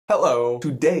Hello!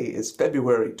 Today is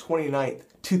February 29th,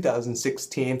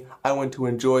 2016. I want to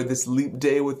enjoy this leap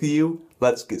day with you.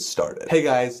 Let's get started. Hey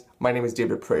guys, my name is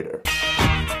David Prater.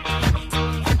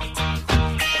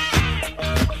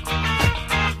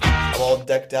 I'm all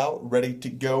decked out, ready to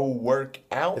go work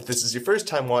out. If this is your first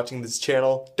time watching this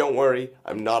channel, don't worry,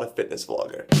 I'm not a fitness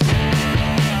vlogger.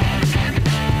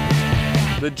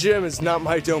 The gym is not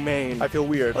my domain. I feel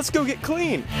weird. Let's go get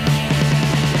clean!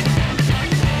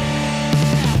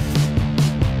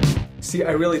 See,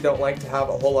 I really don't like to have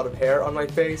a whole lot of hair on my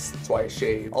face. That's why I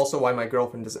shave. Also why my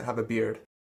girlfriend doesn't have a beard.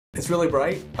 It's really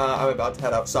bright. I'm about to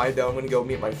head outside though. I'm gonna go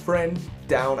meet my friend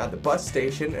down at the bus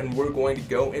station and we're going to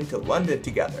go into London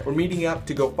together. We're meeting up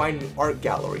to go find an art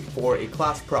gallery for a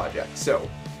class project, so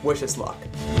wish us luck.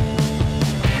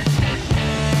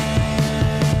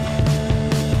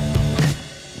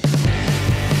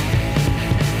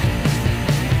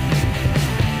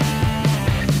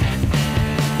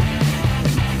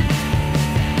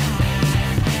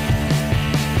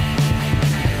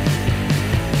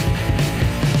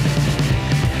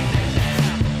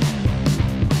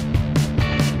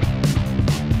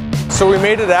 So we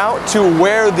made it out to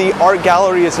where the art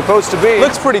gallery is supposed to be.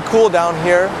 Looks pretty cool down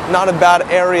here. Not a bad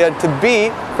area to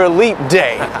be for leap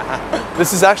day.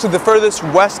 This is actually the furthest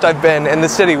west I've been in the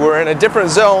city. We're in a different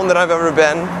zone than I've ever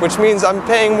been, which means I'm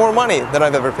paying more money than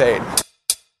I've ever paid.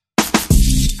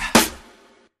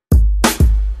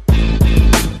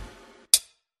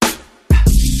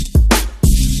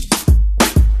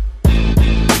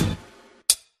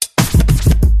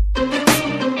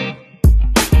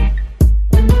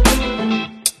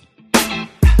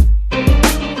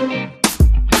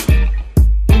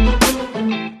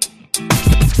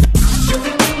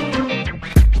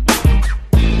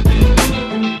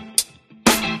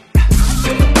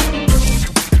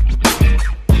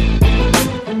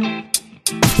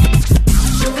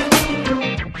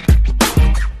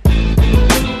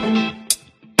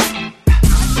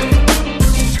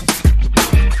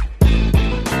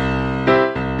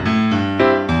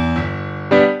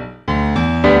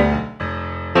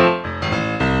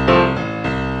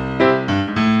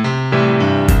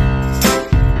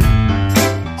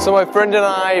 So my friend and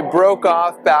I broke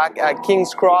off back at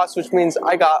King's Cross, which means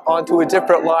I got onto a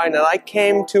different line and I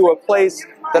came to a place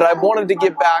that I wanted to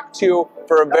get back to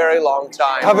for a very long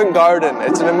time. Covent Garden.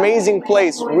 It's an amazing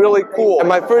place, really cool. In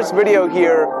my first video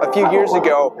here a few years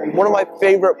ago, one of my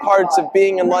favorite parts of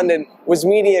being in London was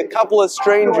meeting a couple of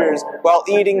strangers while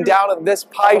eating down at this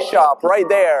pie shop right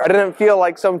there. I didn't feel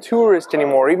like some tourist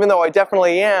anymore, even though I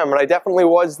definitely am, and I definitely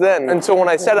was then. And so when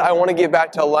I said I want to get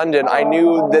back to London, I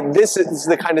knew that this is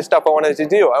the kind of stuff I wanted to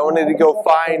do. I wanted to go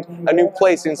find a new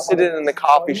place and sit in the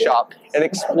coffee shop and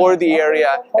explore the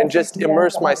area and just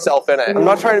immerse myself in it. I'm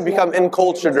not trying to become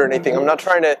encultured or anything. I'm not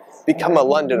trying to become a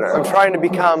Londoner. I'm trying to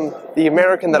become the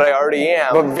American that I already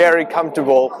am, but very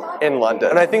comfortable in London.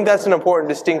 And I think that's an important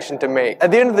distinction to make.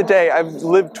 At the end of the day, I've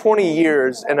lived 20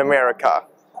 years in America.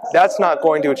 That's not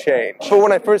going to change. But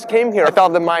when I first came here, I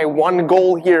thought that my one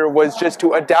goal here was just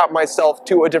to adapt myself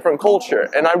to a different culture.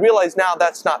 And I realize now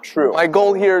that's not true. My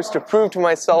goal here is to prove to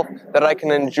myself that I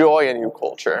can enjoy a new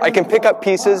culture. I can pick up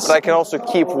pieces, but I can also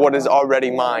keep what is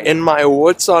already mine. In my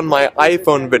What's on My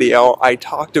iPhone video, I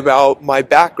talked about my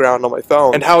background on my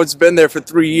phone and how it's been there for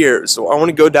 3 years. So I want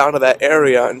to go down to that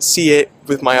area and see it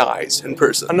with my eyes in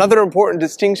person. Another important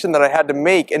distinction that I had to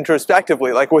make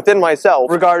introspectively, like within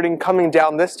myself, regarding coming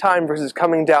down this time versus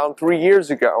coming down 3 years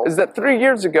ago, is that 3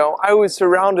 years ago I was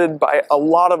surrounded by a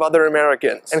lot of other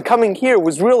Americans. And coming here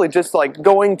was really just like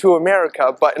going to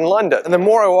America, but in London. And the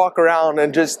more I walk around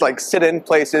and just like sit in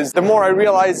places, the more I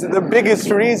realize that the biggest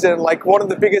reason, like one of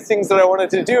the biggest things that I wanted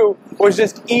to do was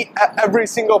just eat at every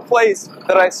single place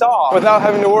that I saw without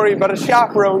having to worry about a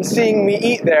chaperone seeing me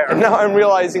eat there. And now I'm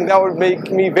realizing that would make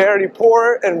me very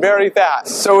poor and very fat.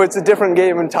 So it's a different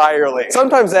game entirely.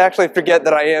 Sometimes I actually forget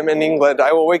that I am in England.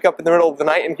 I will wake up in the middle of the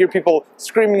night and hear people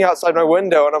screaming outside my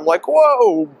window and I'm like,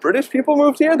 whoa, British people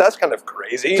moved here? That's kind of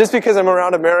crazy. Just because I'm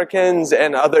around Americans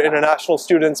and other international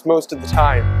students most of the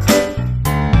time.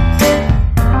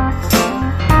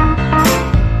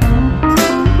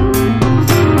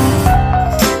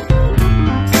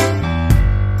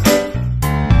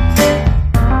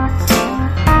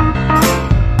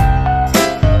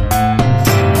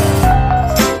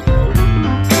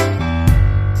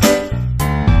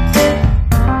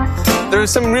 There's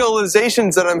there's some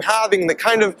realizations that I'm having that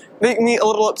kind of make me a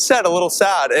little upset, a little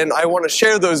sad, and I want to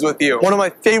share those with you. One of my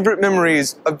favorite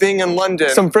memories of being in London,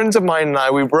 some friends of mine and I,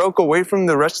 we broke away from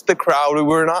the rest of the crowd. We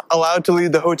were not allowed to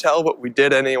leave the hotel, but we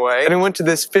did anyway. And we went to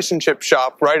this fish and chip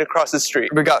shop right across the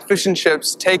street. We got fish and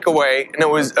chips, takeaway, and it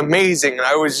was amazing. And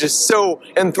I was just so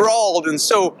enthralled and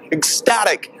so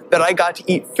ecstatic that I got to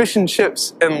eat fish and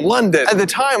chips in London. At the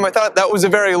time, I thought that was a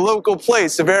very local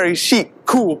place, a very chic,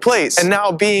 cool place. And now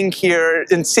being here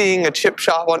and seeing a chip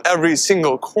shop on every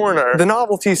single corner, the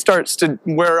novelty starts to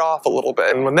wear off a little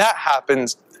bit. And when that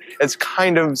happens, it's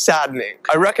kind of saddening.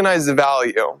 I recognize the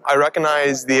value. I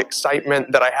recognize the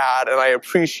excitement that I had, and I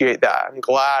appreciate that. I'm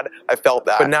glad I felt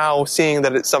that. But now seeing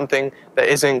that it's something that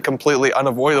isn't completely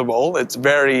unavoidable, it's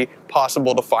very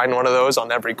possible to find one of those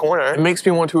on every corner, it makes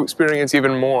me want to experience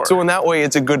even more. So in that way,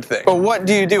 it's a good thing. But what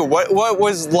do you do? What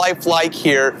was life like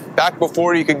here back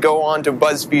before you could go on to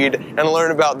BuzzFeed and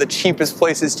learn about the cheapest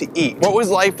places to eat? What was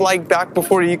life like back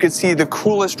before you could see the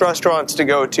coolest restaurants to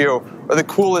go to or the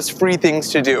coolest free things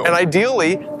to do? And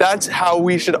ideally, that's how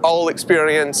we should all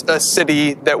experience a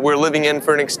city that we're living in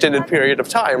for an extended period of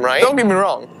time, right? Don't get me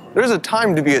wrong. There's a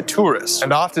time to be a tourist,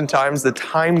 and oftentimes the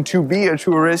time to be a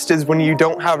tourist is when you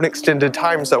don't have an extended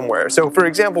time somewhere. So for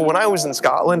example, when I was in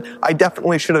Scotland, I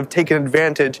definitely should have taken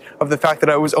advantage of the fact that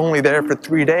I was only there for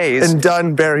 3 days and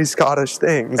done very Scottish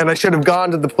things. And I should have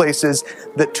gone to the places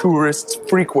that tourists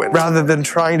frequent, rather than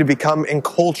trying to become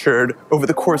encultured over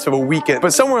the course of a weekend.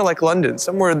 But somewhere like London,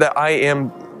 somewhere that I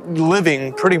am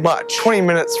living pretty much 20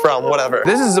 minutes from, whatever.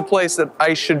 This is a place that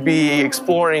I should be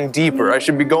exploring deeper. I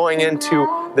should be going into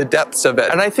the depths of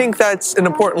it. And I think that's an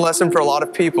important lesson for a lot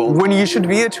of people. When you should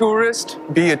be a tourist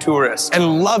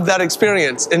and love that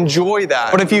experience, enjoy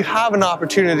that. But if you have an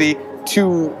opportunity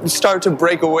to start to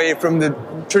break away from the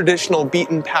traditional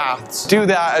beaten paths, do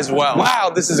that as well.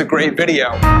 Wow, this is a great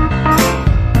video.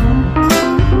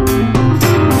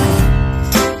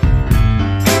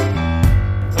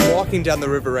 Walking down the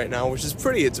river right now, which is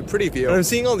pretty. It's a pretty view. And I'm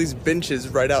seeing all these benches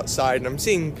right outside, and I'm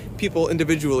seeing people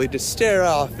individually just stare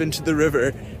off into the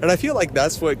river. And I feel like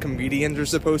that's what comedians are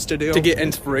supposed to do, to get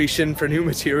inspiration for new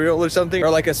material or something. Or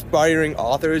like aspiring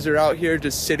authors are out here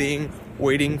just sitting,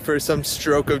 waiting for some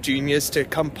stroke of genius to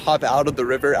come pop out of the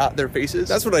river at their faces.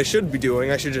 That's what I should be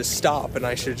doing. I should just stop and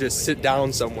I should just sit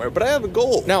down somewhere. But I have a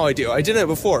goal. Now I do. I didn't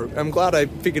before. I'm glad I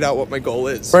figured out what my goal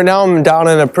is. Right now I'm down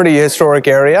in a pretty historic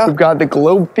area. We've got the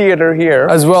Globe Theater here,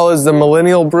 as well as the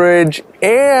Millennial Bridge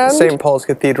and St. Paul's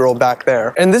Cathedral back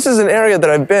there. And this is an area that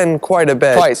I've been quite a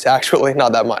bit. Twice, actually,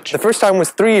 not that much. The first time was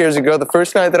 3 years ago, the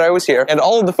first night that I was here, and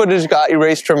all of the footage got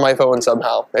erased from my phone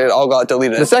somehow. It all got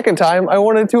deleted. The second time, I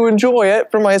wanted to enjoy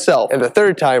it for myself. And the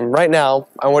third time, right now,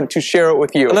 I want to share it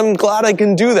with you. And I'm glad I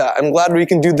can do that. I'm glad we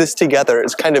can do this together.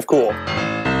 It's kind of cool.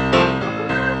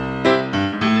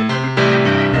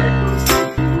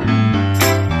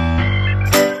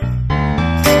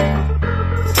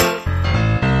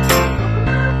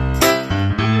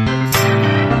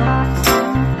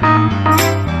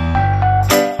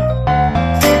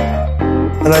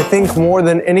 And I think more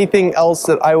than anything else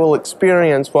that I will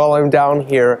experience while I'm down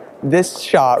here, this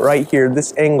shot right here,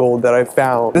 this angle that I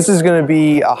found, this is going to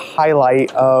be a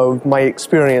highlight of my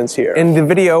experience here. In the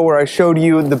video where I showed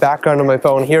you the background of my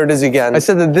phone, here it is again. I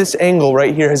said that this angle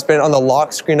right here has been on the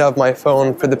lock screen of my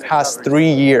phone for the past 3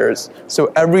 years.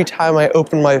 So every time I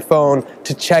opened my phone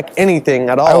to check anything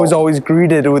at all, I was always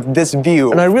greeted with this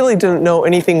view. And I really didn't know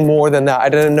anything more than that. I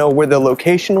didn't know where the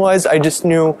location was. I just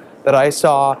knew that I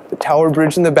saw the Tower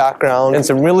Bridge in the background and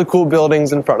some really cool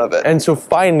buildings in front of it. And so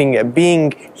finding it,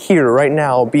 being here right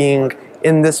now, being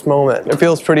in this moment, it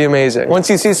feels pretty amazing. Once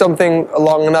you see something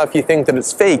long enough, you think that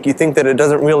it's fake. You think that it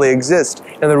doesn't really exist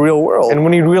in the real world. And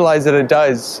when you realize that it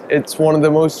does, it's one of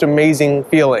the most amazing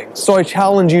feelings. So I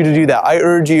challenge you to do that. I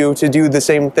urge you to do the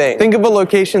same thing. Think of a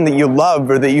location that you love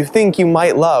or that you think you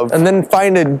might love, and then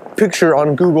find a picture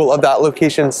on Google of that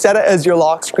location, set it as your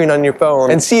lock screen on your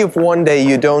phone, and see if one day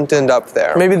you don't end up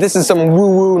there. Maybe this is some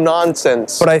woo-woo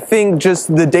nonsense, but I think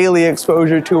just the daily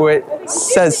exposure to it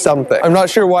says something. I'm not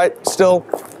sure what still,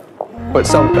 but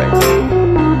something.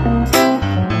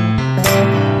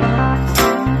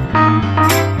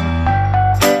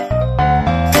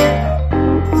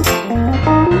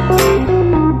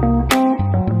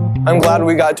 I'm glad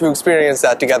we got to experience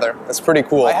that together. That's pretty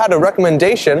cool. I had a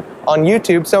recommendation on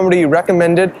YouTube. Somebody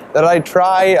recommended that I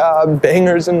try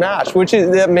bangers and mash,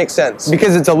 that makes sense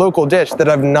because it's a local dish that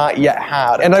I've not yet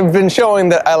had. And I've been showing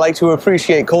that I like to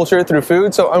appreciate culture through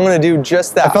food, so I'm gonna do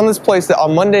just that. I found this place that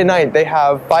on Monday night they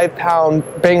have 5-pound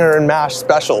banger and mash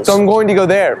specials. So I'm going to go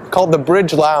there, called the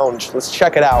Bridge Lounge. Let's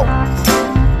check it out.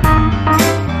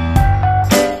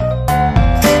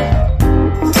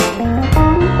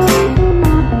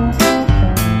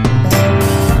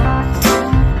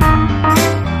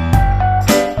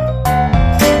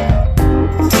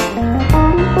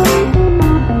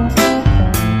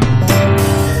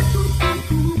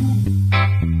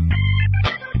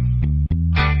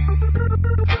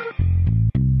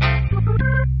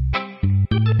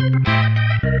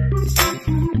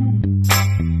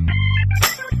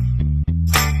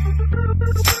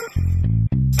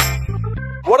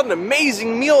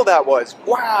 amazing meal that was.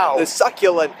 Wow. The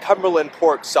succulent Cumberland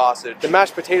pork sausage. The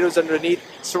mashed potatoes underneath,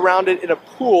 surrounded in a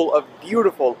pool of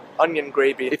beautiful onion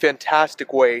gravy. A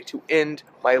fantastic way to end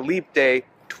my Leap Day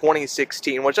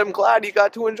 2016, which I'm glad you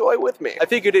got to enjoy with me. I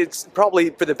figured it's probably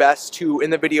for the best to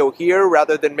end the video here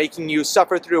rather than making you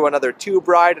suffer through another tube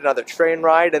ride, another train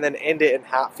ride, and then end it in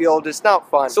Hatfield. It's not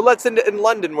fun. So let's end it in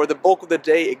London, where the bulk of the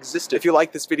day existed. If you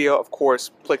like this video, of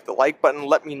course, click the like button.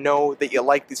 Let me know that you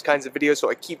like these kinds of videos so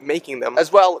I keep making them.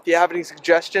 As well, if you have any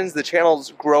suggestions, the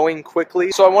channel's growing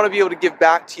quickly, so I want to be able to give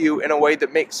back to you in a way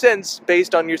that makes sense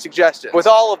based on your suggestions. With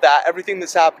all of that, everything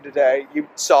that's happened today, you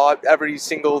saw every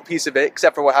single piece of it,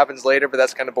 except for what happens later, but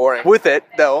that's kind of boring. With it,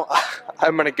 though,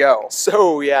 I'm gonna go.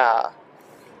 So, yeah.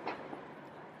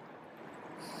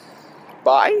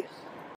 Bye?